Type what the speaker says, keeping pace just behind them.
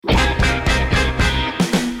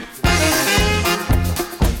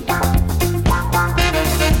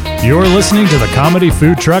You're listening to the Comedy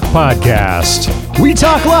Food Truck Podcast. We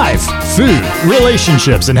talk life, food,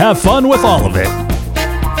 relationships, and have fun with all of it.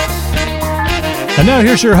 And now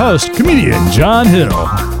here's your host, comedian John Hill. All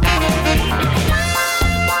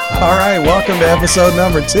right, welcome to episode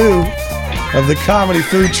number 2 of the Comedy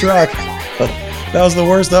Food Truck. That was the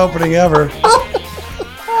worst opening ever.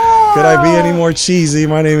 Could I be any more cheesy?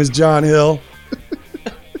 My name is John Hill.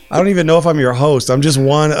 I don't even know if I'm your host. I'm just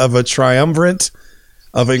one of a triumvirate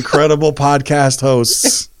of incredible podcast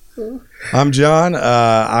hosts. I'm John.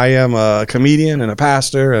 I am a comedian and a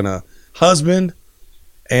pastor and a husband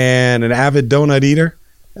and an avid donut eater.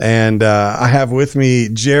 And I have with me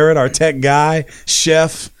Jared, our tech guy,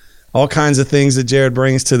 chef, all kinds of things that Jared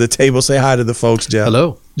brings to the table. Say hi to the folks, Jeff.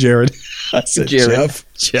 Hello. Jared. I said Jared.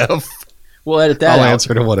 Jeff. We'll edit that I'll out.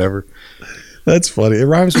 answer to whatever. That's funny. It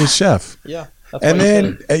rhymes with chef. Yeah. And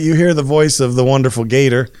then you hear the voice of the wonderful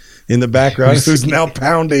Gator in the background, who's now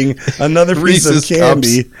pounding another piece of Reese's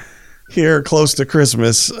candy here close to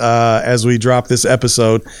Christmas as we drop this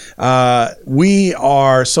episode. We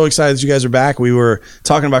are so excited that you guys are back. We were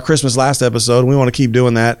talking about Christmas last episode, and we want to keep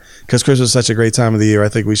doing that because Christmas is such a great time of the year. I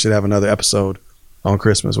think we should have another episode on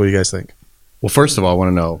Christmas. What do you guys think? Well, first of all, I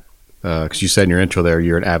want to know, because you said in your intro there,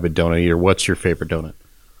 you're an avid donut eater. What's your favorite donut?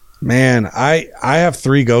 Man, I have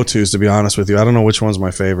 3 go-tos, to be honest with you. I don't know which one's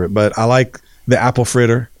my favorite, but I like the apple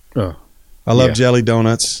fritter. Oh, I love yeah. jelly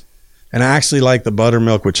donuts. And I actually like the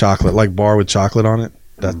buttermilk with chocolate, like bar with chocolate on it.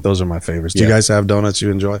 Those are my favorites. Do you Yeah. guys have donuts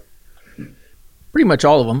you enjoy? Pretty much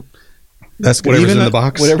all of them. That's good. Whatever's Even in the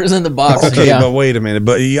box. Whatever's in the box. Okay, yeah. but wait a minute.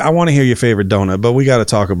 But I want to hear your favorite donut. But we got to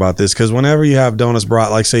talk about this because whenever you have donuts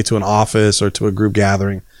brought, like say to an office or to a group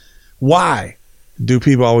gathering, why do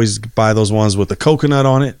people always buy those ones with the coconut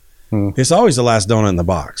on it? It's always the last donut in the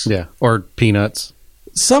box. Yeah, or peanuts.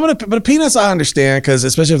 Some of the peanuts I understand because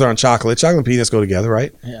especially if they're on chocolate and peanuts go together,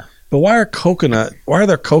 right? Yeah. But why are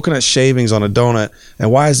there coconut shavings on a donut, and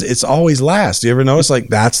why is it's always last? Do you ever notice like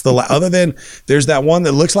that's the other than there's that one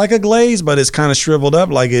that looks like a glaze but it's kind of shriveled up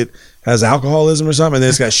like it has alcoholism or something, and then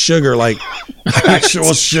it's got sugar, like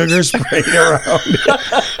actual sugar sprayed around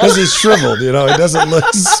because it's shriveled. You know, it doesn't look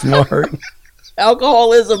smart.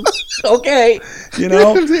 Alcoholism. Okay. You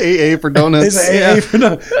know, It's AA for donuts. it's an AA for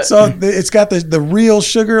donuts. So it's got the real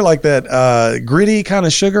sugar, like that gritty kind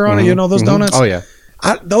of sugar on it. You know those donuts? Oh, yeah.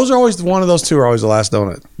 Those are always one of those two are always the last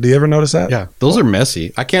donut. Do you ever notice that? Yeah, those are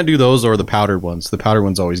messy. I can't do those or the powdered ones. The powdered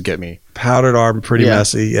ones always get me. Powdered are pretty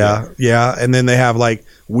messy. Yeah. And then they have like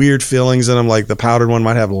weird fillings in them. Like the powdered one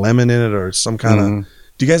might have lemon in it or some kind of.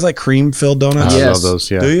 Do you guys like cream filled donuts? I Yes. love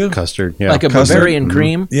those, yeah. Do you? Custard, yeah. Like a Custard? Bavarian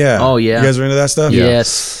cream. Yeah. Oh, yeah. You guys are into that stuff?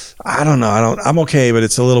 Yes. I don't know. I'm okay, but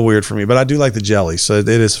it's a little weird for me. But I do like the jelly, so it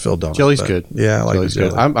is filled donut. Jelly's but good. Yeah, I like Jelly's the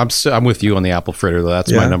jelly. good. I'm with you on the apple fritter, though.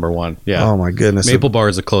 That's Yeah? my number one. Yeah. Oh my goodness. Maple bar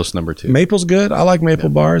is a close number 2. Maple's good. I like maple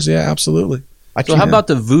bars. Yeah, absolutely. So how about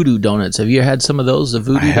the voodoo donuts? Have you had some of those? The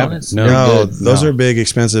voodoo haven't. donuts? No. They're No, good. those are big,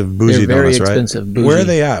 expensive, bougie They're very donuts, right? expensive, bougie. Where are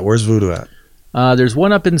they at? Where's Voodoo at? There's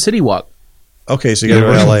one up in City Walk. Okay, so you got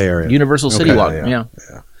to LA area. Universal City Okay, Walk. yeah. Yeah.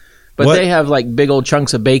 But What- they have like big old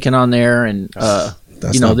chunks of bacon on there, and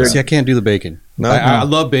That's you know not they're bad. See, I can't do the bacon. No? I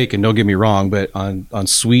love bacon, don't get me wrong, but on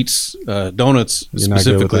sweets, donuts You're not good with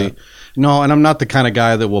specifically, that? no, and I'm not the kind of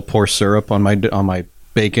guy that will pour syrup on my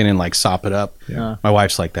bacon and like sop it up. Yeah. My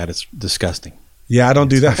wife's like that. It's disgusting. Yeah, I don't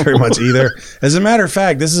do that very much either. As a matter of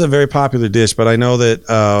fact, this is a very popular dish, but I know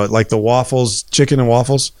that like the waffles, chicken and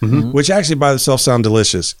waffles, which actually by themselves sound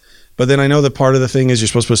delicious. But then I know that part of the thing is you're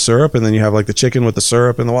supposed to put syrup, and then you have like the chicken with the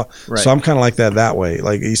syrup and the waffle. Right. So I'm kind of like that way.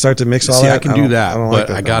 Like you start to mix all See, that. I can do that, don't but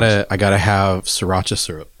like that I gotta have sriracha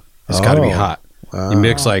syrup. It's got to be Oh. hot. You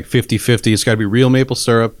mix like 50-50. It's got to be real maple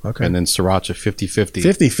syrup, Okay. and then siracha 50-50.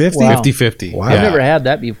 50-50? Wow. 50-50. Wow. I've Yeah. never had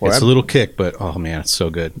that before. It's I've- a little kick, but oh man, it's so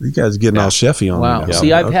good. You guys getting all chefy on Wow. me now.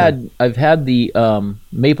 See, Okay. I've had the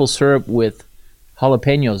maple syrup with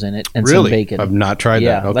jalapenos in it and Really? some bacon. I've not tried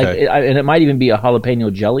yeah, that. Okay. and it might even be a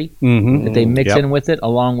jalapeno jelly that they mix Yep. in with it,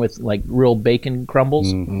 along with like real bacon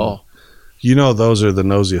crumbles. Oh, You know those are the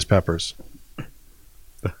nosiest peppers.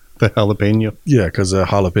 The jalapeno. Yeah, because of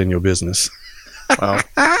jalapeno business. Wow.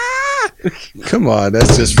 Come on,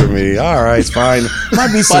 that's just for me. All right, it's fine.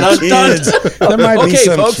 Might be some Ba-dun-dun. kids. There might be okay,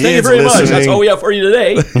 some folks, kids thank you very much. That's listening. all we have for you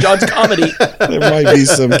today. John's comedy. There might be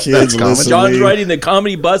some kids listening. John's riding the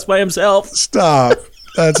comedy bus by himself. Stop.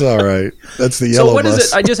 That's all right. That's the yellow So what bus.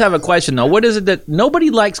 is it? I just have a question though. What is it that nobody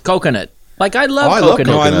likes coconut? Like I love Oh, I love coconut.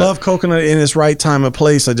 No, I coconut. love coconut in its right time and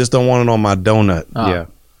place. I just don't want it on my donut. Oh. Yeah.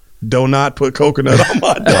 Do not put coconut on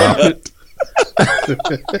my donut.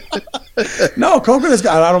 No, coconut's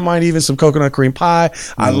got. I don't mind even some coconut cream pie.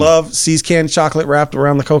 I love See's candy chocolate wrapped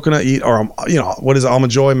around the coconut. Or what is it,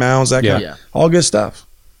 Almond Joy, Mounds, that kind. Yeah. All good stuff.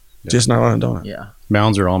 Yeah. Just not on a donut. Yeah.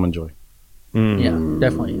 Mounds or Almond Joy? Yeah,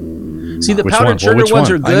 definitely. See, the Which powdered one? Well, sugar which ones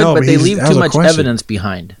one? are I good, know, but but they he's- leave that too was a much question. evidence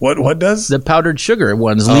behind. What does? The powdered sugar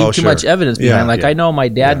ones Oh, leave too sure. much evidence Yeah, behind. Like yeah. I know my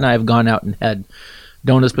dad and I have gone out and had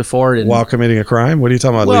donuts before. And, While committing a crime? What are you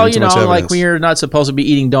talking about? well, leaving you too much know, like evidence? when you're not supposed to be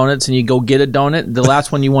eating donuts and you go get a donut, the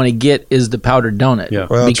last one you want to get is the powdered donut. Yeah.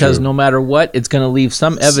 Well, because true. no matter what, it's going to leave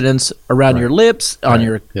some evidence around your lips, on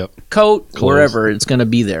your Yep. coat, Clothes. wherever. It's going to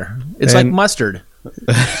be there. It's like And- mustard.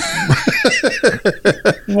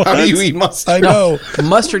 How do you eat mustard? I know.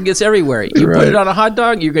 Mustard gets everywhere. You put Right. it on a hot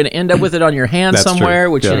dog, you're going to end up with it on your hand That's true. somewhere,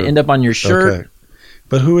 which is Yeah. going to end up on your shirt. Okay.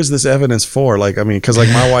 But who is this evidence for? Like, I mean, because like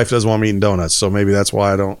my wife doesn't want me eating donuts, so maybe that's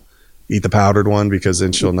why I don't eat the powdered one, because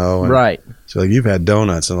then she'll know. And Right. she's like, "You've had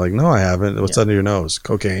donuts," and I'm like, "No, I haven't." What's under your nose?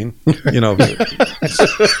 Cocaine.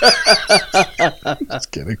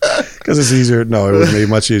 Just kidding. Because it's easier. No, it would be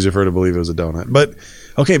much easier for her to believe it was a donut. But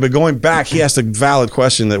okay, but going back, he asked a valid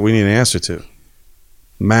question that we need an answer to.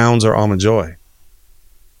 Mounds or Almond Joy?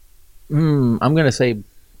 I'm going to say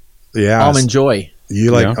Yeah. Almond Joy.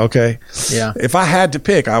 You like, Yeah. okay. Yeah. If I had to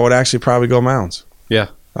pick, I would actually probably go Mounds. Yeah.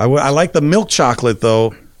 I like the milk chocolate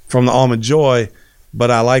though from the Almond Joy,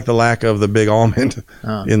 but I like the lack of the big almond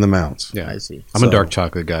Oh. in the Mounds. Yeah. I see. I'm So- a dark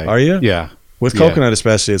chocolate guy. Are you? Yeah. With Yeah. coconut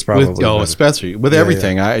especially, it's probably better. especially with Yeah,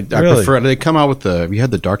 everything. I Really? prefer. They come out with the. Have you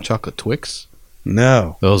had the dark chocolate Twix?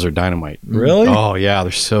 No. Those are dynamite. Really? Oh yeah,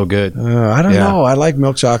 they're so good. I don't Yeah. know. I like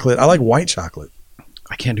milk chocolate. I like white chocolate,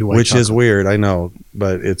 I can't do white which chocolate. is weird. I know,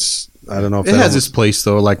 but it's I don't know if It that has one- its place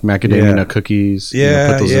though, like macadamia Yeah. nut cookies. you know,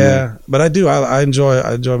 Yeah, put those in yeah. there. But I do. I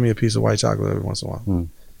enjoy me a piece of white chocolate every once in a while. Hmm.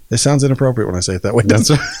 It sounds inappropriate when I say it that way. That's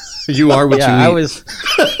you are what Yeah, you I eat. was.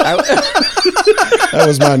 That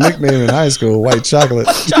was my nickname in high school, white chocolate.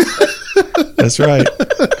 That's right.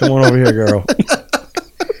 Come on over here, girl.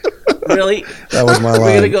 Really? That was my line.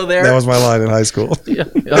 We're gonna go there? That was my line in high school. Yeah.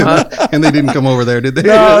 Uh-huh. And they didn't come over there, did they?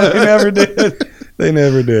 No, they never did. They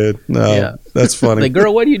never did. No, Yeah. that's funny. Like,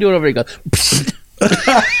 girl, what are you doing over here? He goes,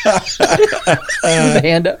 with the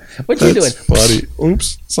hand up. What you doing? That's funny.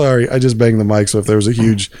 Oops, sorry. I just banged the mic, so if there was a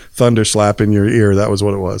huge thunder slap in your ear, that was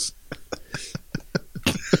what it was.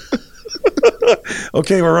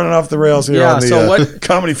 Okay, we're running off the rails here Yeah, on the so what-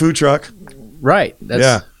 comedy food truck. Right. That's,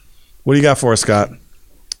 Yeah. What do you got for us, Scott?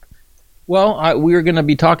 Well, we were going to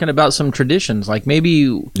be talking about some traditions. Like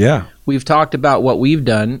maybe Yeah. we've talked about what we've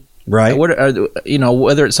done. Right. What are,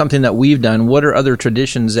 whether it's something that we've done, what are other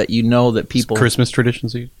traditions that you know that people? Christmas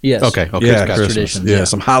traditions. Yes. Okay. yeah, Gotcha. Christmas. traditions, Yeah, yeah.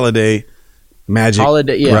 some holiday magic.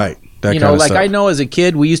 Holiday, yeah. Right. That You kind know, of like stuff. I know as a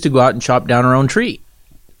kid, we used to go out and chop down our own tree.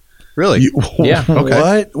 Really? Yeah. Okay.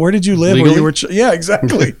 What? Where did you live when Legally? you were? Yeah,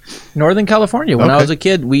 exactly. Northern California. When I Okay. was a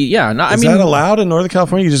kid, I Is mean, that allowed in Northern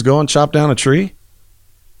California? You just go and chop down a tree?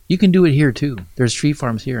 you can do it here too. There's tree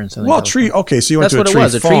farms here in Southern Well, California. tree. Okay, so you went That's to a what it tree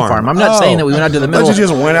was, a farm. tree farm. I'm not saying that we went out to the I thought middle. you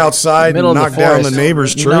just went outside middle and of the knocked down the forest.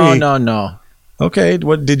 neighbor's tree. No. Okay,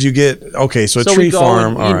 what did you get? Okay, so a So tree we go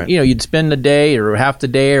farm. and, All right. you'd spend a day or half the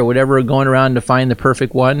day or whatever going around to find the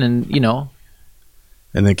perfect one, and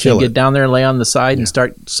And then kill get it. down there, lay on the side, and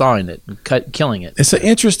start sawing it, killing it. It's an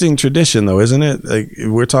interesting tradition, though, isn't it? Like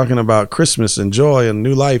we're talking about Christmas and joy and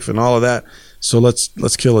new life and all of that. So let's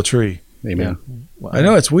kill a tree. Amen. Well, I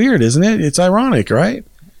know it's weird, isn't it? It's ironic, right?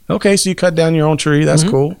 Okay, so you cut down your own tree. That's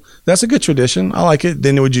Mm-hmm. cool. That's a good tradition. I like it.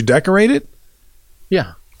 Then would you decorate it?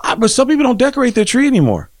 Yeah. But some people don't decorate their tree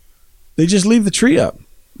anymore. They just leave the tree up.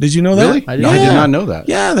 Did you know that? Really? I I didn't did know not know that.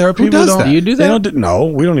 Yeah, there are Who people does don't. that? Do you do They that? don't. No,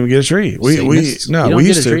 we don't even get a tree. We Satanists? no, You don't we get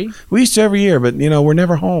used a to. tree? We used to every year, but we're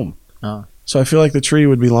never home. Oh. So I feel like the tree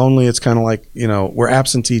would be lonely. It's kind of like we're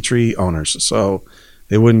absentee tree owners, so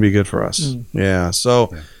it wouldn't be good for us. Yeah.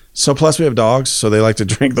 So plus we have dogs, so they like to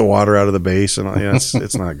drink the water out of the base, and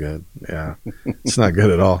it's not good. Yeah, it's not good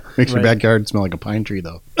at all. Makes your Right. backyard smell like a pine tree,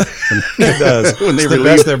 though. It does. When they It's the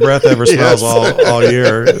relieve- best their breath ever smells Yes. all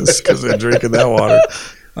year. It's because they're drinking that water.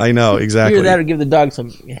 I know exactly. Either that or give the dog some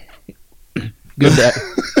good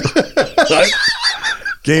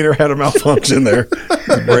Gator had a malfunction there.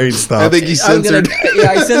 His brain stopped. I think he I censored.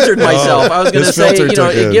 censored myself. I was going to His say, filter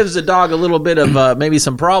took it in. gives the dog a little bit of maybe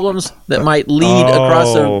some problems that might lead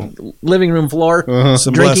across the living room floor,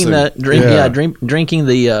 Some drinking blessing. drinking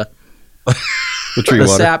the The tree the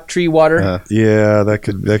water. sap tree water. Yeah, that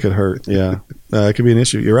could hurt. Yeah, it could be an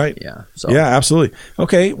issue. You're right. Yeah. So Yeah, absolutely.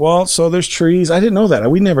 Okay, well, so there's trees. I didn't know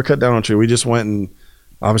that. We never cut down a tree. We just went and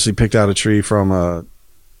obviously picked out a tree from a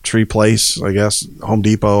tree place, I guess, Home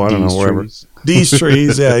Depot, I don't D's know, wherever. trees. D's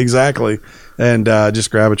trees, yeah, exactly. And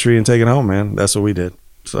just grab a tree and take it home, man. That's what we did.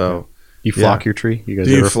 So, You flock your tree? You guys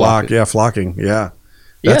do you ever flock? it? Yeah, flocking, yeah.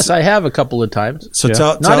 Yes, I have a couple of times. So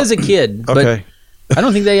Yeah. Not as a kid, but okay. I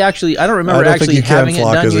don't think they actually. I don't remember I don't think actually you can having it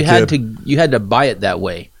flock done. as a You had to buy it that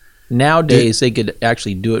way. Nowadays, they could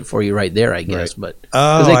actually do it for you right there, I guess. But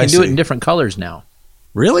because they I can do it see. in different colors now.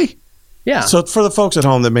 Really? Yeah. So for the folks at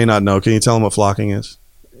home that may not know, can you tell them what flocking is?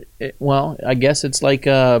 Well, I guess it's like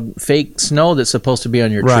fake snow that's supposed to be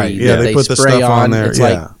on your tree. Right, yeah, that they put the spray stuff on there, It's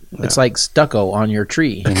yeah, it's like stucco on your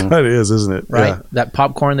tree, That is, isn't it? right? Yeah. That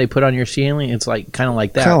popcorn they put on your ceiling, it's like kind of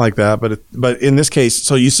like that. Kind of like that, but in this case,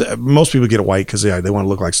 so you said most people get it white because they want to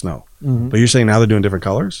look like snow. Mhm. But you're saying now they're doing different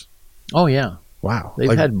colors? Oh yeah, Wow, they've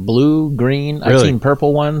Like, had blue, green. I've Really? seen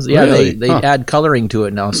purple ones. Yeah, Really? they Huh. add coloring to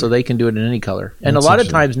it now, so they can do it in any color. And That's a lot of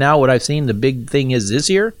interesting. times now, what I've seen, the big thing is this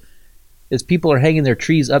year, is people are hanging their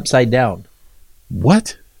trees upside down.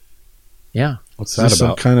 what? Yeah, What's Is that this some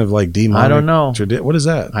about? kind of like demonic? I don't know. What is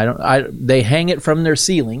that? They hang it from their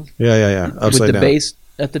ceiling Yeah. Upside with the down. base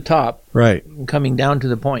at the top Right. and coming down to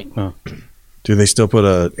the point. Do they still put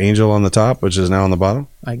a angel on the top, which is now on the bottom?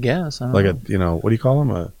 I guess I don't Like know. what do you call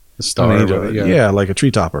them? A The star. an angel. Yeah. Yeah, like a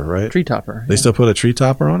tree topper, right? Tree topper. They still put a tree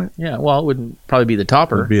topper on it? Yeah, well, it wouldn't probably be the It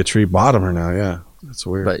topper, would be a tree bottomer now, yeah. That's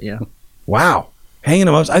weird. but yeah. Wow. Hanging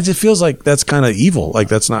them up. It just feels like that's kind of evil. Like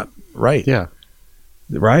that's not right. Yeah.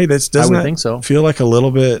 Right? Doesn't would that think so. feel like a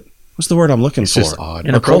little bit, what's the word I'm looking It's for? just odd.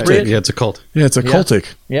 Inappropriate? Yeah, it's a cult. Yeah, it's Yeah. occultic.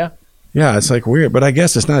 Yeah. Yeah, it's like weird. But I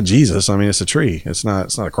guess it's not Jesus. I mean, it's a tree. It's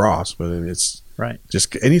not a cross, but it's Right.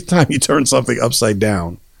 just anytime you turn something upside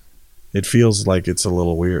down, it feels like it's a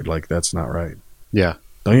little weird. Like that's not right. Yeah.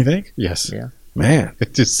 Don't you think? Yes. Yeah. Man.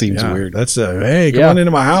 It just seems Yeah, weird. That's hey, come Yeah. on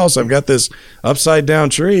into my house. I've got this upside down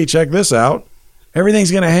tree. Check this out.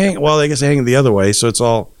 Everything's gonna hang. Well, I guess they hang the other way, so it's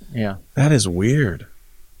all. Yeah. That is weird.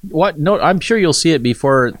 What? No, I'm sure you'll see it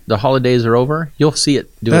before the holidays are over. You'll see it.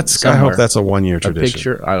 Do it I somewhere. hope that's a 1-year a tradition.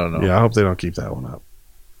 picture. I don't know. Yeah, I hope they don't keep that one up.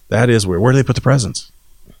 That is weird. Where do they put the presents?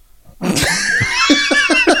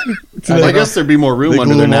 I guess there'd be more room They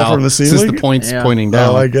under glue there them off now from the since ceiling? the point's Yeah. pointing Oh,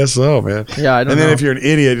 down. I guess so, man. Yeah, I don't And know. then if you're an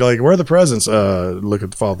idiot, you're like, where are the presents?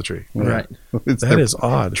 Follow the tree. Right. It's That the is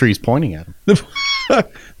odd. trees pointing at him.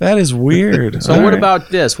 That is weird. So All what right. about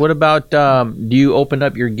this? What about do you open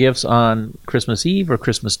up your gifts on Christmas Eve or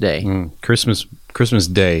Christmas Day? Christmas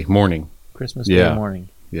Day morning. Christmas Yeah. Day morning.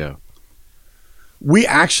 Yeah. We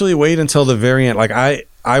actually wait until the very end. Like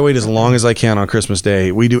I wait as long as I can on Christmas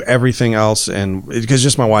Day. We do everything else, and because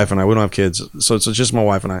just my wife and I, we don't have kids, so it's just my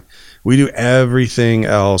wife and I. We do everything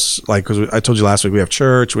else, like because I told you last week we have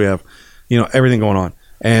church, we have, everything going on,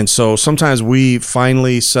 and so sometimes we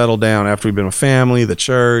finally settle down after we've been with family, the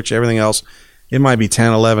church, everything else. It might be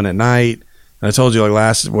 10, 11 at night, and I told you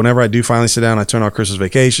whenever I do finally sit down, I turn on Christmas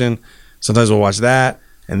Vacation. Sometimes we'll watch that,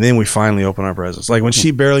 and then we finally open our presents. Like when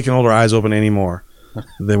she barely can hold her eyes open anymore,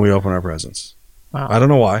 then we open our presents. Wow. I don't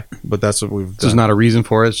know why, but that's what we've done. There's not a reason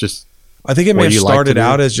for it. It's just I think it may what have you like to started do.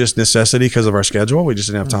 out as just necessity because of our schedule. We just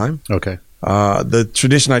didn't have time. okay. The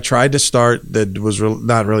tradition I tried to start that was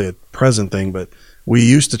not really a present thing, but we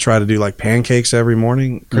used to try to do like pancakes every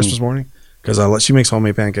morning, Christmas morning, because she makes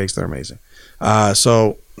homemade pancakes. They're amazing.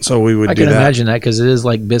 So we would I do can that. imagine that because it is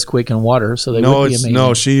like Bisquick and water, so they would be amazing.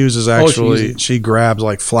 No, she uses she grabs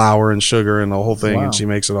like flour and sugar and the whole thing, Wow. and she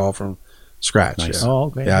makes it all from scratch. Nice. Yeah. Oh,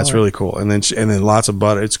 okay. Yeah, it's All right. really cool. And then lots of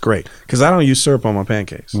butter. It's great because I don't use syrup on my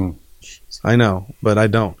pancakes. Mm. I know, but I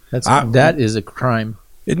don't. That is a crime.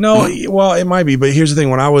 Well, it might be, but here's the thing: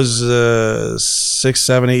 when I was 6,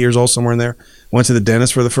 7, 8 years old, somewhere in there, went to the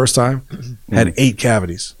dentist for the first time, had 8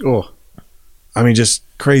 cavities. Oh, I mean, just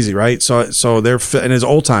crazy, right? So they're and it's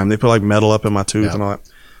old time. They put like metal up in my tooth Yeah. and all that.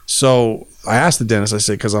 So I asked the dentist. I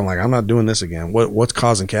said, because I'm like, I'm not doing this again. What's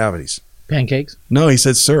causing cavities? Pancakes? No, he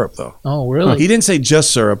said syrup though. Oh, really? He didn't say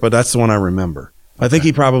just syrup, but that's the one I remember. I think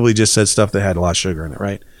he probably just said stuff that had a lot of sugar in it,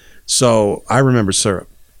 right? So I remember syrup.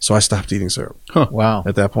 So I stopped eating syrup Wow.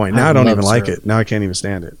 at that point. I Now I don't love even like syrup. it. Now I can't even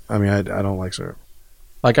stand it. I mean, I don't like syrup.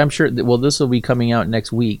 Like I'm sure. Well, this will be coming out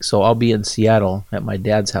next week, so I'll be in Seattle at my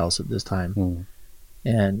dad's house at this time, Mm.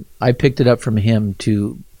 and I picked it up from him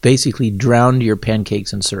to basically drown your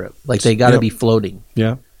pancakes in syrup. Like they got to Yep. be floating.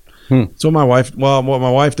 Yeah. Hmm. So what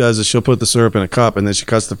my wife does is she'll put the syrup in a cup and then she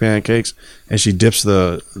cuts the pancakes and she dips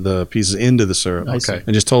the pieces into the syrup. I see. Okay.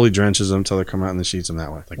 And just totally drenches them until they come out and then she eats them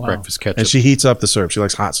that way. Like Wow. breakfast ketchup. And she heats up the syrup. She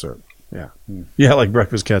likes hot syrup. Yeah. Yeah, like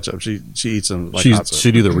breakfast ketchup. She eats them like hot syrup.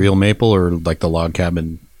 she do the real maple or like the log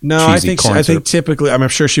cabin. No, I cheesy think corn I think syrup? typically I'm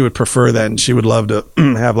sure she would prefer that and she would love to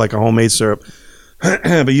have like a homemade syrup.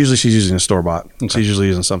 But usually she's using a store bought. Okay. She's usually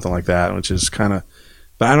using something like that, which is kind of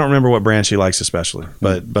But I don't remember what brand she likes especially.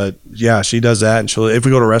 But yeah, she does that. And if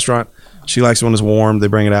we go to a restaurant, she likes it when it's warm. They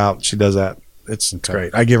bring it out. She does that. It's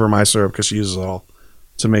great. I give her my syrup because she uses it all.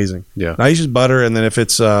 It's amazing. Yeah. And I use just butter, and then if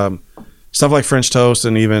it's stuff like French toast,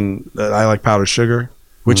 and even I like powdered sugar,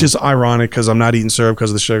 which is ironic because I'm not eating syrup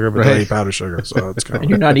because of the sugar, but I eat powdered sugar. So it's kind of And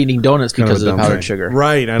you're not eating donuts because of the powdered sugar.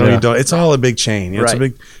 Right. I don't eat donuts. It's all a big chain. It's a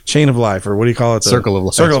big chain of life, or what do you call it? Circle of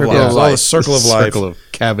life. Circle of life. It's all the circle of life. Circle of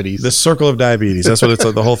cavities. The circle of diabetes. That's what it's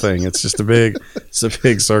the whole thing. It's just a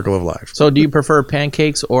big circle of life. So do you prefer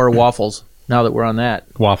pancakes or waffles? Now that we're on that,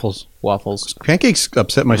 Waffles. Pancakes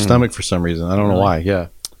upset my stomach for some reason. I don't know why. Yeah.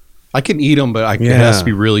 I can eat them, but it has to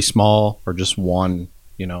be really small or just one,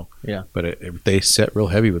 Yeah. But they set real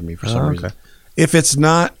heavy with me for some reason. If it's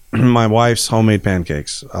not my wife's homemade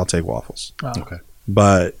pancakes, I'll take waffles. Oh. Okay.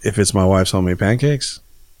 But if it's my wife's homemade pancakes,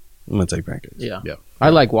 I'm going to take pancakes. Yeah. Yeah. I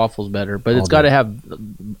like waffles better, but it's got to have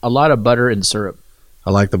a lot of butter and syrup.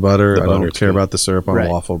 I like the butter. I don't care good. about the syrup on a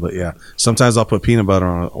waffle, but yeah. Sometimes I'll put peanut butter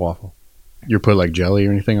on a waffle. You put like jelly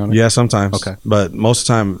or anything on it? Yeah, sometimes. Okay. But most of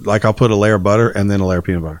the time, like I'll put a layer of butter and then a layer of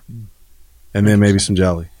peanut butter. And then maybe some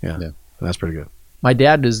jelly. Yeah. And that's pretty good. My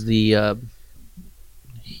dad is he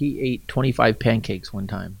ate 25 pancakes one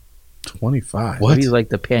time. 25? What? He's like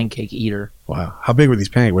the pancake eater. Wow. How big were these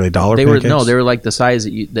pancakes? Were they dollar They pancakes? were like the size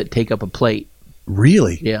that take up a plate.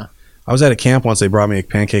 Really? Yeah. I was at a camp once. They brought me a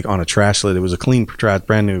pancake on a trash lid. It was a clean,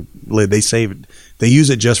 brand new lid. They save it. They use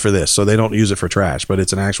it just for this, so they don't use it for trash, but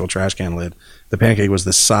it's an actual trash can lid. The pancake was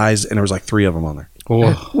the size, and there was like 3 of them on there.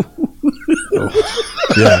 Oh.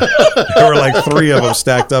 Yeah. There were like 3 of them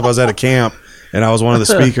stacked up. I was at a camp, and I was one of the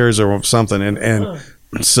speakers or something, and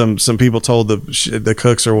some people told the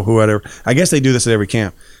cooks or whoever. I guess they do this at every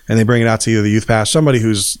camp, and they bring it out to you, the youth pastor, somebody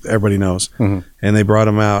who's everybody knows, and they brought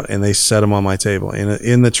them out and they set them on my table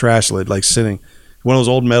in the trash lid, like sitting one of those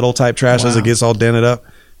old metal type trash lids that gets all dented up.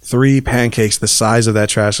 3 pancakes the size of that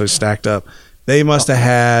trash lid stacked up. They must have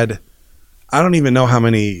had, I don't even know how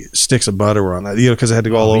many sticks of butter were on that, because I had to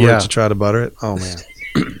go all over it to try to butter it. Oh man.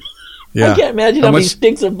 Yeah. I can't imagine how many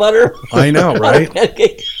sticks of butter. I know, right? on a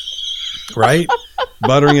pancake. Right?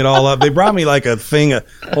 Buttering it all up. They brought me like a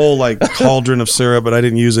whole like cauldron of syrup, but I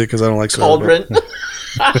didn't use it because I don't like syrup. Cauldron.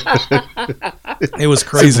 It was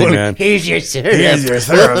crazy, man. Here's your syrup. Here's your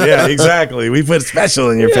syrup. Yeah, exactly. We put special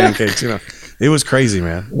in your pancakes, It was crazy,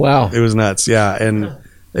 man. Wow. It was nuts. Yeah, and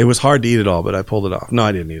it was hard to eat it all, but I pulled it off. No,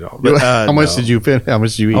 I didn't eat it all. But, How much did you finish? How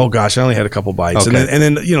much did you eat? Oh gosh, I only had a couple bites, Okay. and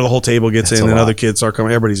then the whole table gets in, and other kids start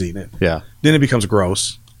coming. Everybody's eating it. Yeah. Then it becomes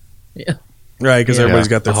gross. Yeah. Right, because everybody's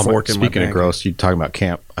got their fork in my Speaking of pancake. gross, you talking about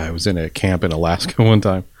camp. I was in a camp in Alaska one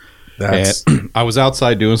time. That's And I was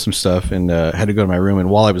outside doing some stuff and had to go to my room.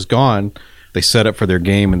 And while I was gone, they set up for their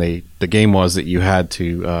game. And the game was that you had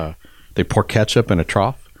to they pour ketchup in a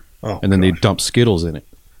trough, and then they dump Skittles in it.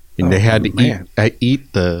 And they had to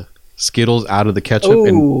eat the Skittles out of the ketchup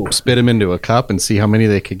and spit them into a cup and see how many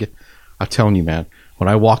they could get. I'm telling you, man, when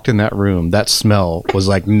I walked in that room, that smell was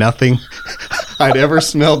like nothing I'd ever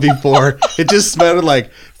smelled before. It just smelled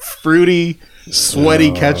like fruity,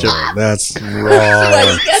 sweaty ketchup. That's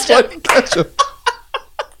wrong. Sweaty ketchup.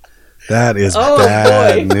 That is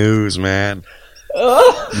bad news, man.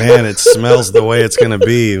 Man, it smells the way it's going to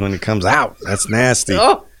be when it comes out. That's nasty.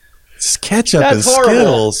 It's ketchup and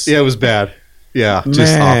Skittles. Yeah, it was bad. Yeah,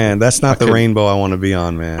 just Man, awful. that's not the rainbow I want to be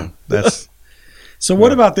on, man. That's So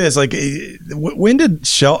what about this? Like, when did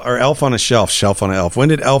Elf on a Shelf? When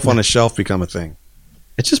did Elf on a Shelf become a thing?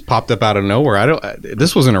 It just popped up out of nowhere.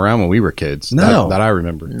 This wasn't around when we were kids. No. that I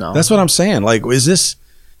remember. No. That's what I'm saying. Like, is this?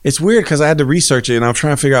 It's weird because I had to research it and I'm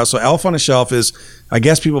trying to figure out. So, Elf on a Shelf is, I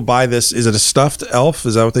guess people buy this. Is it a stuffed elf?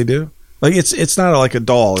 Is that what they do? Like, it's not like a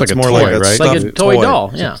doll. It's like a more toy, like a right? stuffed Like a toy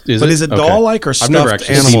doll. Yeah. Is it doll-like or I've never stuffed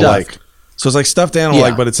actually seen animal-like? stuffed. So it's like stuffed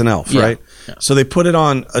animal-like, Yeah. but it's an elf, Yeah. right? Yeah. So they put it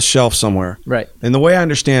on a shelf somewhere. Right. And the way I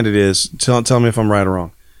understand it is, tell me if I'm right or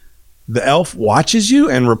wrong. The elf watches you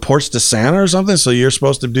and reports to Santa or something, so you're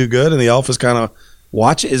supposed to do good, and the elf is kind of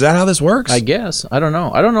watching. Is that how this works? I guess. I don't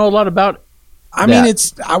know. I don't know a lot about I mean,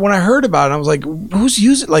 when I heard about it, I was like, who's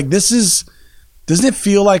using, like, this is, doesn't it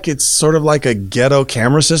feel like it's sort of like a ghetto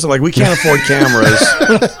camera system? Like, we can't afford cameras.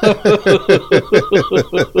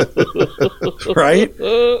 Right?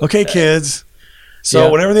 Okay, kids. So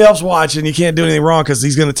Yeah. whenever the elf's watching, you can't do anything wrong because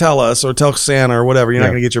he's going to tell us or tell Santa or whatever. You're not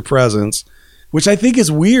Yeah. going to get your presents, which I think is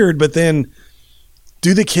weird. But then,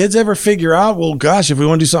 do the kids ever figure out, well, gosh, if we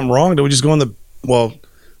want to do something wrong, do we just go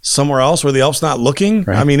somewhere else where the elf's not looking?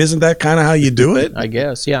 Right. I mean, isn't that kind of how you do it? I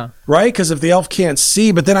guess, yeah. Right? Because if the elf can't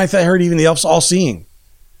see, but then I heard even the elf's all seeing.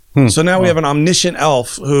 So now we have an omniscient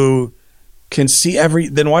elf who can see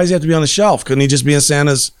then why does he have to be on the shelf? Couldn't he just be in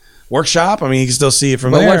Santa's workshop. I mean, you can still see it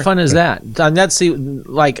from But there. what fun is that? And that's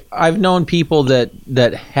like I've known people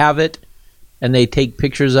that have it, and they take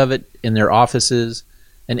pictures of it in their offices,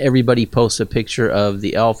 and everybody posts a picture of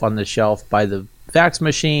the elf on the shelf by the fax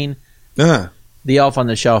machine, the elf on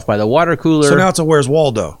the shelf by the water cooler. So now it's a Where's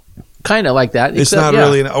Waldo? Kind of like that. It's not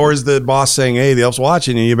really, or is the boss saying, "Hey, the elf's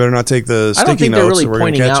watching you. You better not take the sticky I don't think notes, they're really or we're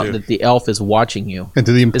going to pointing catch out you." that the elf is watching you. And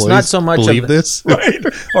do the employees not so much believe of- this? Right?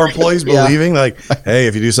 Or employees Yeah. believing, like, "Hey,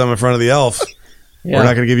 if you do something in front of the elf, we're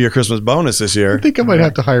not going to give you a Christmas bonus this year." I think I might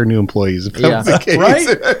have to hire new employees if that was the case.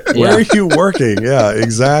 Right? Where are you working? Yeah,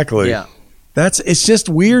 exactly. Yeah. It's just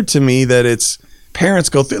weird to me that it's parents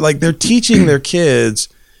go through, like, they're teaching their kids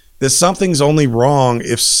that something's only wrong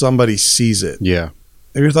if somebody sees it. Yeah.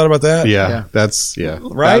 Have you ever thought about that? Yeah. Yeah.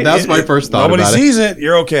 Right? That's my first thought Nobody about sees it,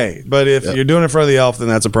 you're okay. But if Yep. you're doing it in front of the elf, then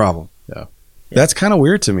that's a problem. Yeah. That's kind of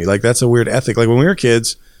weird to me. Like, that's a weird ethic. Like, when we were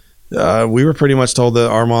kids, we were pretty much told that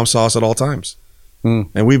our mom saw us at all times.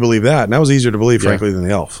 And we believe that. And that was easier to believe, frankly, than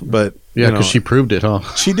the elf. But Yeah, because she proved it, huh?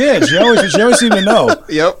 she did. She always seemed to know.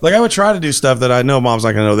 Yep. Like, I would try to do stuff that I know mom's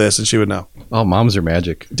not going to know this, and she would know. Oh, moms are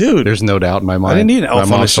magic. Dude. There's no doubt in my mind. didn't need an elf my on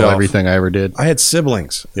mom the saw shelf. everything I ever did. I had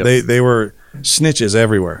siblings. Yep. They were snitches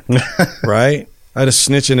everywhere, right? I had a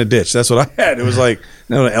snitch in a ditch. That's what I had. It was like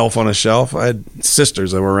an elf on a shelf. I had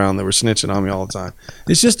sisters that were around that were snitching on me all the time.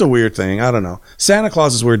 It's just a weird thing. I don't know. Santa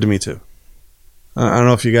Claus is weird to me too. I don't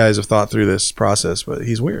know if you guys have thought through this process, but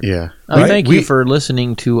he's weird. Yeah. Thank you for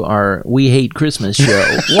listening to our We Hate Christmas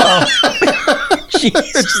show. Well,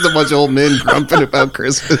 It's just a bunch of old men grumping about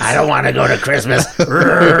Christmas. I don't want to go to Christmas.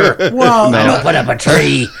 well, I don't put up a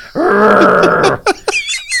tree.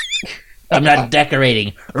 I'm not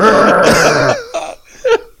decorating.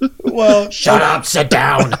 well, Shut up, sit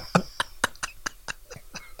down.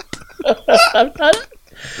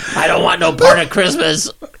 I don't want no part of Christmas.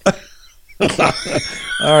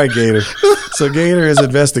 all right, Gator. So Gator has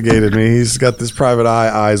investigated me. He's got this private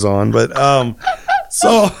eyes on, but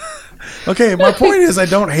so okay. My point is, I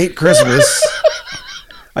don't hate Christmas.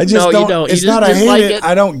 I just No, you don't. don't. You It's just not I hate dislike it. it?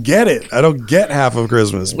 I don't get it. I don't get half of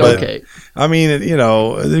Christmas. But Okay. I mean, you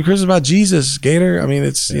know, the Christmas about Jesus, Gator. I mean,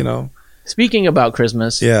 it's you know, Speaking about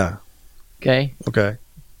Christmas, yeah. okay, Okay.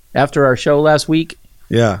 after our show last week,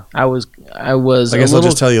 Yeah. I was I a guess I'll little,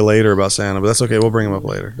 just tell you later about Santa, but that's okay. We'll bring him up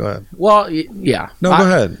later. Go ahead. yeah. No, go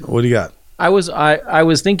ahead. What do you got? I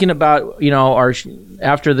was thinking about, you know,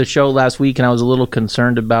 after the show last week, and I was a little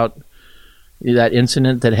concerned about that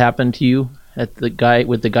incident that happened to you at the guy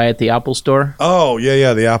at the Apple store. Oh,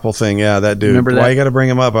 yeah, the Apple thing. Yeah, that dude. Remember Why that? you got to bring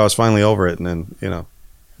him up? I was finally over it, and then you know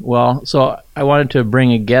Well, so I wanted to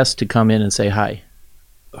bring a guest to come in and say hi.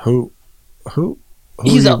 who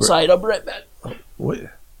He's you- outside. I'll be right back. What?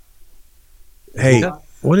 Hey,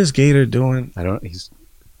 what is Gator doing? I don't.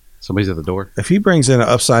 Somebody's at the door. If he brings in an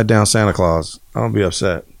upside down Santa Claus, I'm gonna be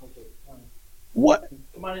upset. What?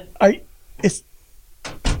 Come on in.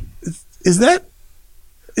 Is that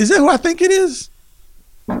who I think it is?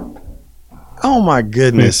 Oh my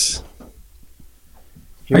goodness!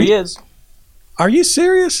 Here he is. Are you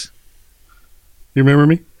serious? You remember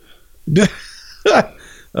me?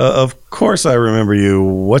 Of course I remember you.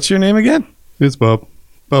 What's your name again? It's Bob.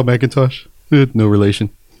 Bob McIntosh. No relation.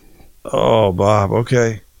 Oh, Bob.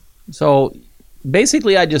 Okay. So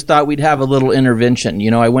basically, I just thought we'd have a little intervention.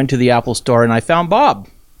 You know, I went to the Apple store and I found Bob.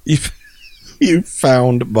 You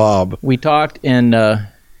found Bob. We talked, and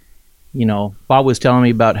you know, Bob was telling me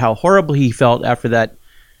about how horrible he felt after that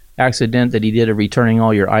accident that he did of returning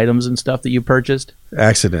all your items and stuff that you purchased.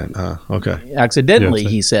 Accident. Okay. Accidentally,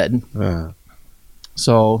 Yes. he said. Uh,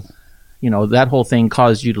 So, you know, that whole thing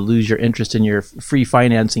caused you to lose your interest in your free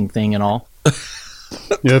financing thing and all.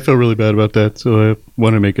 Yeah, I felt really bad about that, so I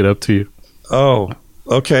want to make it up to you. oh.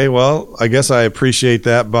 Okay. Well, I guess I appreciate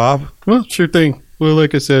that, Bob. Well, sure thing. Well,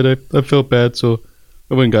 like I said, I felt bad, so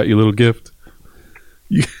I went and got you a little gift.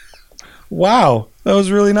 Wow, that was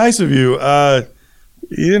really nice of you.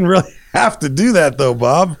 You didn't really have to do that, though,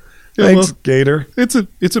 Bob. Yeah, Thanks, well- Gator. It's a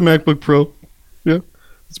MacBook Pro. Yeah,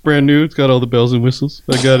 it's brand new. It's got all the bells and whistles.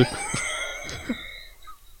 I got it.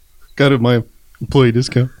 Got it at my employee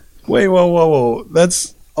discount. Wait, whoa!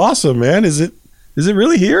 That's awesome, man. Is it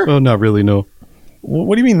really here? Oh, not really. No.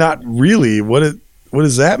 What do you mean, not really? What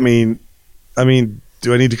does that mean? I mean,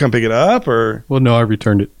 do I need to come pick it up, or Well, no, I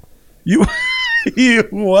returned it. you? You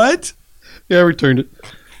what? Yeah, I returned it.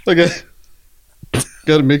 I got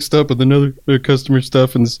it mixed up with another customer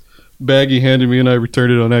stuff, and this bag he handed me, and I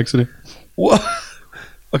returned it on accident. What?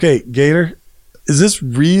 Okay, Gator, is this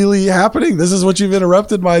really happening? This is what you've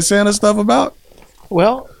interrupted my Santa stuff about?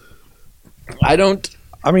 Well, I don't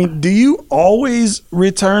I mean, do you always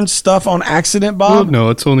return stuff on accident, Well, Bob? no,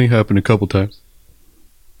 it's only happened a couple times.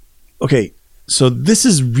 Okay, so this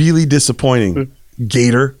is really disappointing,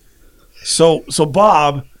 Gator. So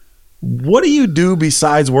Bob, what do you do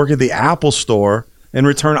besides work at the Apple store and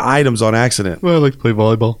return items on accident? Well, I like to play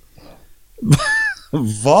volleyball.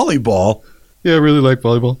 Volleyball? Yeah, I really like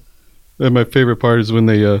volleyball. And my favorite part is when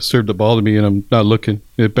they serve the ball to me and I'm not looking.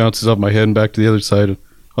 It bounces off my head and back to the other side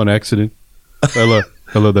on accident. I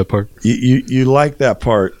love that part. You like that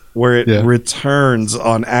part where it Yeah. returns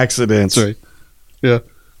on accidents. That's right. Yeah.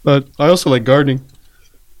 But I also like gardening.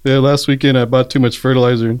 Yeah, last weekend I bought too much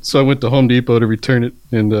fertilizer, and so I went to Home Depot to return it.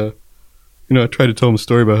 And, I tried to tell them a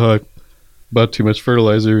story about how I bought too much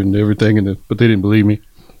fertilizer and everything, but they didn't believe me.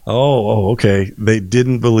 Oh, okay. They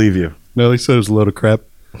didn't believe you. No, they said it was a load of crap.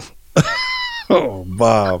 Oh,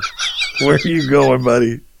 Bob. Where are you going,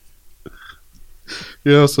 buddy?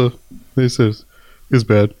 Yeah, so they said it was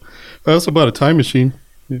bad. I also bought a time machine.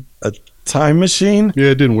 Time machine? Yeah,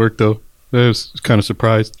 it didn't work, though. I was kind of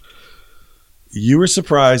surprised. You were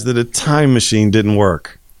surprised that a time machine didn't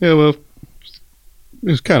work. Yeah, well, it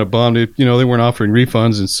was kind of bummed. They weren't offering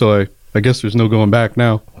refunds, and so I guess there's no going back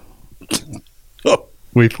now. Oh.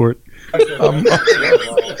 Wait for it.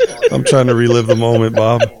 I'm trying to relive the moment,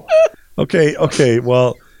 Bob. Okay.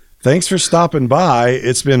 Well, thanks for stopping by.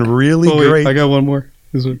 It's been really Oh, wait, great. I got one more.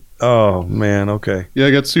 Oh, man. Okay. Yeah,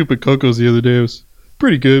 I got soup at Coco's the other day. It was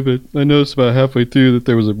pretty good, but I noticed about halfway through that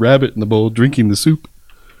there was a rabbit in the bowl drinking the soup.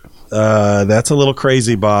 That's a little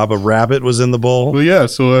crazy, Bob. A rabbit was in the bowl. Well, yeah,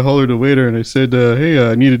 so I hollered at the waiter and I said,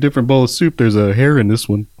 hey, I need a different bowl of soup. There's a hair in this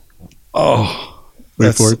one. Oh, Wait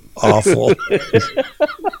that's for it. awful.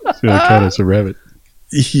 So I kind of a rabbit.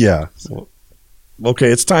 Yeah. Okay,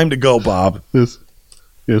 it's time to go, Bob.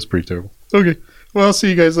 It's pretty terrible. Okay. Well, I'll see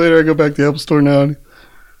you guys later. I go back to the Apple Store now and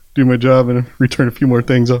do my job and return a few more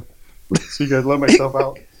things up. See you guys. Let myself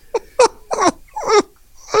out.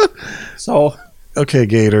 So Okay,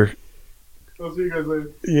 Gator. I'll see you guys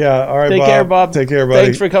later. Yeah, all right, take Bob. care, Bob. Take care, buddy.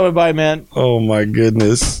 Thanks for coming by, man. Oh, my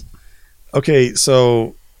goodness. Okay,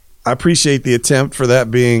 so I appreciate the attempt for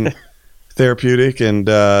that being therapeutic and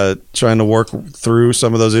trying to work through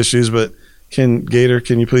some of those issues, but Gator,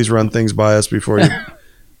 can you please run things by us before you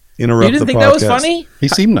interrupt You the didn't think podcast? that was funny? He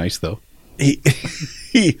seemed nice, though.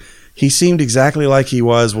 He seemed exactly like he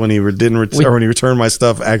was when he when he returned my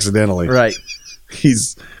stuff accidentally. Right.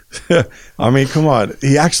 He's I mean, come on.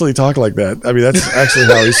 He actually talked like that. I mean, that's actually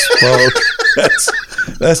how he spoke.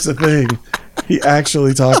 That's the thing. He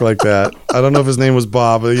actually talked like that. I don't know if his name was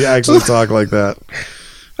Bob, but he actually talked like that.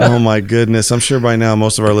 Oh my goodness. I'm sure by now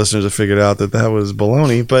most of our listeners have figured out that was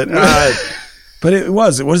baloney, but it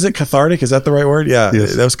was. What is it? Cathartic? Is that the right word? Yeah.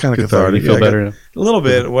 Yes. That was kind of cathartic. You feel Yeah, better now? a little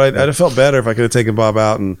bit. Well, I'd have felt better if I could have taken Bob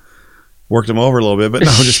out and worked him over a little bit, but no,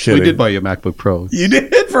 I'm just kidding. We did buy you a MacBook Pro. You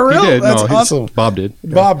did? For He real? did. That's No, awesome. Bob did.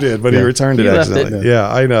 Bob did, but he Yeah. returned it He left accidentally. it. Yeah,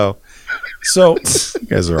 I know. So, you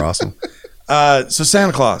guys are awesome. So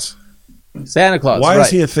Santa Claus. Santa Claus. Why right. is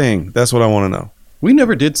he a thing? That's what I want to know. We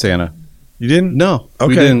never did Santa. You didn't? No. Okay.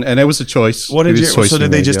 We didn't, and it was a choice. What did It you? was a choice So we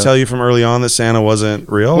did they made, just yeah. tell you from early on that Santa wasn't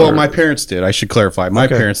real? Well, or- my parents did. I should clarify. My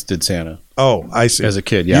Okay. parents did Santa Oh, I see. as a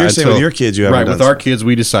kid. Yeah, You're saying until- with your kids you haven't right. done With our kids,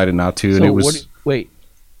 we decided not to, and So it was.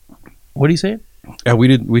 what are you saying? Yeah, we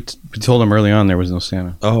did. We told them early on there was no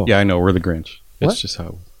Santa. Oh. Yeah, I know. We're the Grinch. What? It's just how.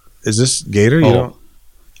 It was. Is this Gator? You Oh. don't.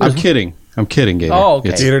 I'm kidding. I'm kidding, Gator. Oh, okay.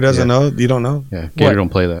 It's- Gator doesn't yeah. know. You don't know Yeah, Gator What? don't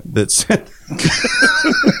play that. that's.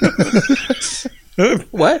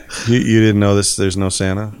 What? You didn't know this. There's no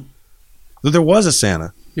Santa. There was a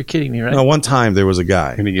Santa. You're kidding me, right? No, one time there was a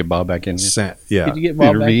guy. Can you get Bob back in here? Yeah, Did you get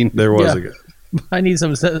Bob back? Intervene. there was Yeah. a guy. I need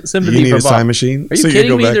some You sympathy need for a Bob. time machine? Are you So you kidding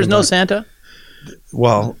go me? back There's in no time. Santa.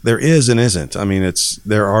 Well, there is and isn't. I mean,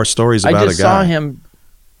 there are stories about I just a guy. saw him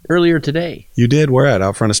earlier today You did? Where at?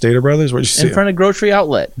 Out front of Stater Brothers? Where'd you see in him? front of Grocery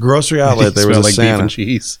Outlet. Grocery outlet. There was a Smelled like beef Santa. and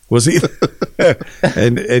cheese. Was he?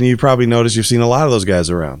 and you probably noticed you've seen a lot of those guys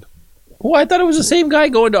around. Well, I thought it was the same guy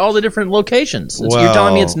going to all the different locations. You're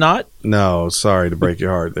telling me Well- it's not? No, sorry to break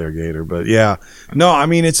your heart there, Gator. But yeah. No, I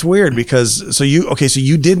mean, it's weird because, so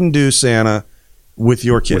you didn't do Santa with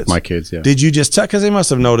your kids. With my kids, yeah. Did you just tell, because they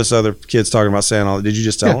must have noticed other kids talking about Santa. Did you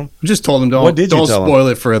just tell them? We just told them What did you don't tell 'em? spoil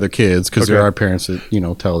it for other kids because Okay. there are parents that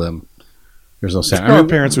tell them there's no Santa. There are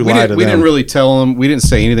parents who we lie didn't, to we them. didn't really tell them. We didn't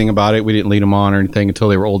say anything about it. We didn't lead them on or anything until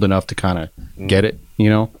they were old enough to kind of get it,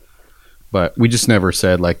 But we just never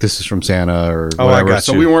said like this is from Santa or Oh, I whatever. got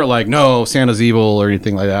So you. we weren't like no Santa's evil or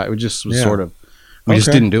anything like that. We just was Yeah. sort of we just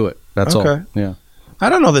Okay. didn't do it. That's all. Okay. Yeah. I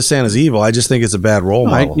don't know that Santa's evil. I just think it's a bad role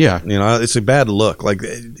model. yeah. It's a bad look. Like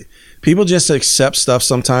people just accept stuff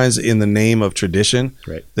sometimes in the name of tradition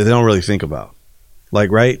Right. that they don't really think about.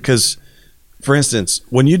 Like, right? Because, for instance,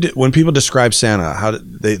 when people describe Santa, how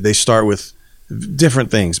they start with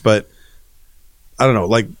different things, but I don't know,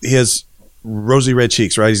 like he has rosy red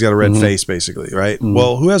cheeks, right? He's got a red face, basically, right?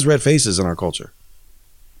 Well, who has red faces in our culture?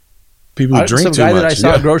 People who drink some too guy much. that I saw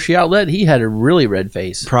at a grocery outlet, he had a really red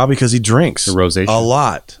face. Probably because he drinks rosacea. a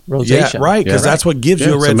lot. Rosacea. Yeah, right, because that's what gives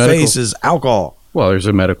you a it's red medical. face is alcohol. Well, there's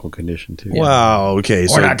a medical condition too. Wow, okay.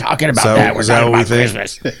 We're not talking about that. We're talking about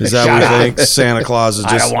Christmas. Is that what we think? Santa Claus is I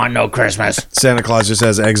don't just want no Christmas. Santa Claus just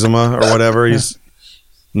has eczema or whatever. He's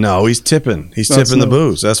tipping. He's tipping the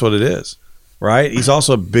booze. That's what it is. Right? He's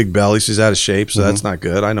also a big belly, so he's out of shape, so that's not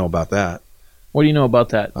good. I know about that. What do you know about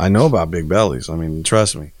that? I know about big bellies. I mean,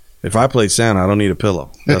 trust me. If I played Santa, I don't need a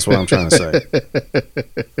pillow. That's what I'm trying to say.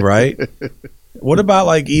 Right? What about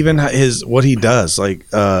like even what he does? Like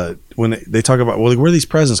when they talk about, well, where do these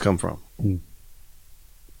presents come from?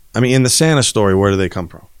 I mean, in the Santa story, where do they come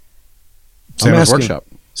from? Santa's workshop.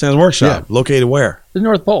 Santa's workshop, located where? The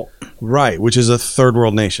North Pole. Right, which is a third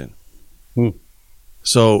world nation.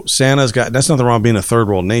 So Santa's got, that's nothing wrong being a third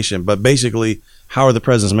world nation, but basically, how are the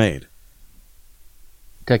presents made?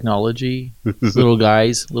 Technology, little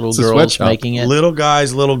guys, little It's a girls sweatshop. making it. Little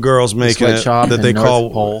guys, little girls making it sweatshop that in they North call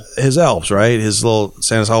Pole. his elves, right? His little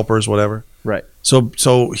Santa's helpers, whatever. Right.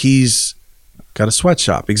 So he's got a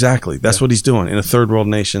sweatshop. Exactly. That's what he's doing. In a third world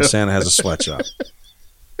nation, Santa has a sweatshop.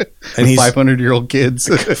 And he's 500-year-old kids.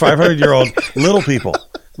 500-year-old little people.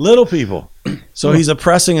 Little people. So he's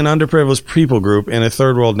oppressing an underprivileged people group in a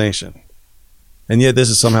third world nation. And yet this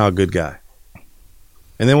is somehow a good guy.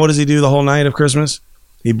 And then what does he do the whole night of Christmas?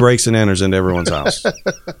 He breaks and enters into everyone's house.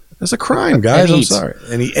 That's a crime, guys. And I'm eats. sorry.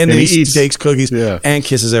 And he eats. takes cookies Yeah. and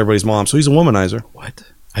kisses everybody's mom. So he's a womanizer. What?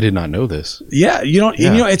 I did not know this. Yeah, you don't.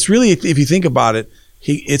 Yeah. And, it's really, if you think about it,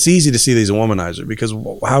 it's easy to see that he's a womanizer because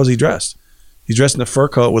how is he dressed? He's dressed in a fur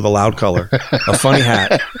coat with a loud color, a funny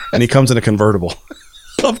hat, and he comes in a convertible.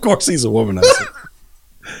 Of course, he's a womanizer.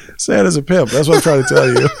 Santa's a pimp. That's what I'm trying to tell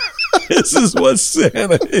you. This is what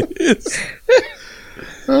Santa is.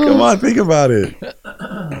 Come on, think about it.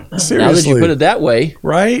 Seriously, Now that you put it that way,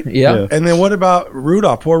 right? yeah. And then what about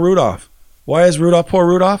Rudolph? Poor Rudolph. Why is Rudolph poor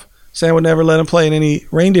Rudolph? Santa would never let him play in any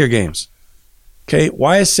reindeer games. Okay,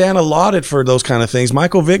 why is Santa lauded for those kind of things?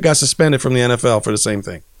 Michael Vick got suspended from the NFL for the same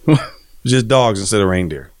thing. Just dogs instead of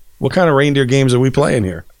reindeer. What kind of reindeer games are we playing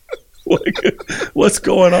here? What's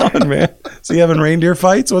going on, man? Is he having reindeer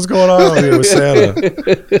fights? What's going on over here with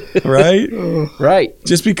Santa? Right? Right.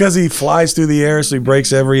 Just because he flies through the air, so he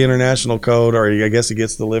breaks every international code, or I guess he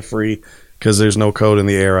gets to live free because there's no code in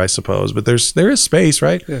the air, I suppose. But there is space,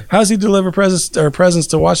 right? Yeah. How does he deliver presents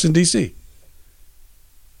to Washington D.C.?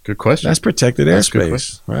 Good question. That's protected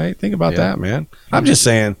airspace, right? Think about that, man. I'm just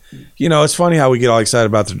saying, it's funny how we get all excited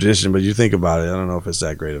about the tradition, but you think about it, I don't know if it's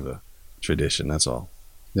that great of a tradition. That's all.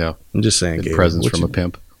 Yeah. I'm just saying, Gabe, presents from a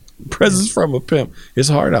pimp. Presents from a pimp. It's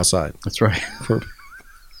hard outside. That's right.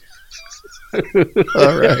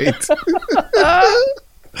 All right.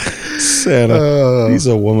 Santa, he's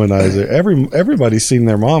a womanizer. Everybody's seen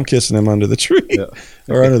their mom kissing him under the tree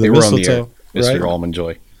or under the mistletoe. Mr. Almond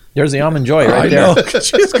Joy. There's the Almond Joy right I there. know.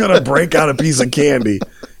 She's gonna break out a piece of candy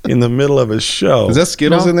in the middle of his show. Is that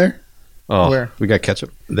Skittles in there? Oh, Where? we got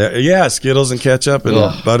ketchup. Yeah, Skittles and ketchup and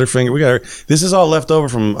Butterfinger. This is all left over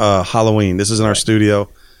from Halloween. This is in our studio,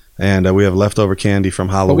 and we have leftover candy from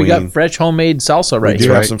But Halloween. we got fresh homemade salsa right We do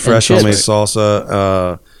here. have some fresh And homemade chips.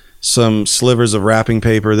 salsa, some slivers of wrapping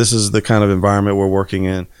paper. This is the kind of environment we're working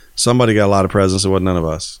in. Somebody got a lot of presents. It wasn't none of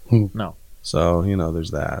us. No. So,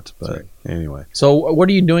 there's that. But anyway. So what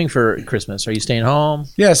are you doing for Christmas? Are you staying home?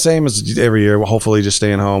 Yeah, same as every year. Hopefully just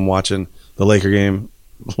staying home, watching the Laker game,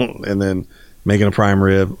 and then making a prime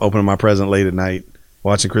rib, opening my present late at night,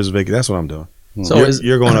 watching Christmas Vacation. That's what I'm doing. So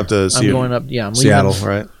You're going up to I'm going up. Yeah, I'm leaving, Seattle,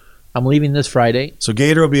 right? I'm leaving this Friday. So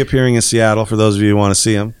Gator will be appearing in Seattle for those of you who want to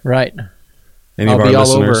see him. Right. Any I'll of our be all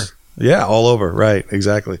listeners. Yeah, all over. Right,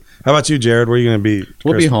 exactly. How about you, Jared? Where are you going to be?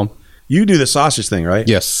 We'll be Christmas? home. You do the sausage thing, right?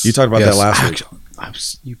 Yes. You talked about that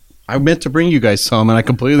last week. I meant to bring you guys some, and I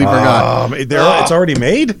completely forgot. It's already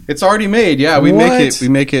made? It's already made. Yeah, we What?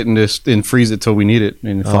 make it and freeze it till we need it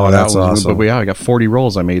and thaw it that's out. awesome. But I got 40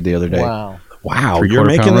 rolls I made the other day. Wow. Wow, 3/4 you're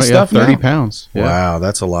making pound this roll. stuff 30 now? pounds. Yeah. Wow,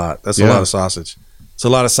 that's a lot. That's a Yeah. lot of sausage. It's a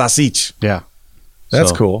lot of sausage. Yeah. That's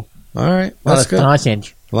So- cool. All right, that's good.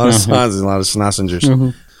 Sausage. A lot of sausage, a lot of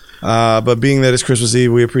snossengers. But being that it's Christmas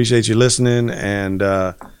Eve, we appreciate you listening, and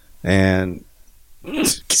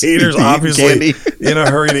Gator's obviously in a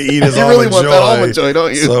hurry to eat his You almond really want joy. that almond joy,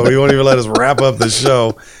 don't you? So he won't even let us wrap up the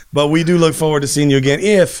show. But we do look forward to seeing you again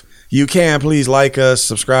if you can, please like us,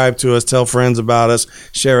 subscribe to us, tell friends about us,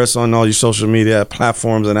 share us on all your social media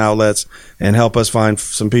platforms and outlets, and help us find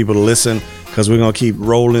some people to listen, because we're going to keep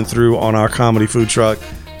rolling through on our comedy food truck,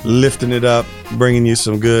 lifting it up, bringing you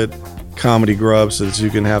some good comedy grub so that you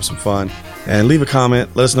can have some fun. And leave a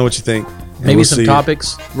comment. Let us know what you think. Maybe some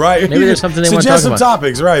topics. Right. Maybe there's something they want to talk about. Suggest some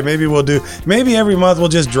topics. Right. Maybe every month we'll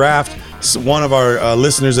just draft one of our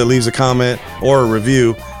listeners that leaves a comment or a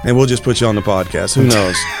review, and we'll just put you on the podcast. Who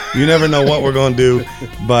knows? You never know what we're going to do.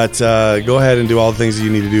 But go ahead and do all the things that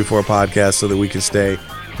you need to do for a podcast so that we can stay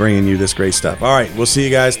bringing you this great stuff. All right. We'll see you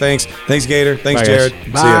guys. Thanks. Thanks, Gator. Thanks, Bye, Jared.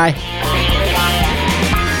 guys. Bye. See ya.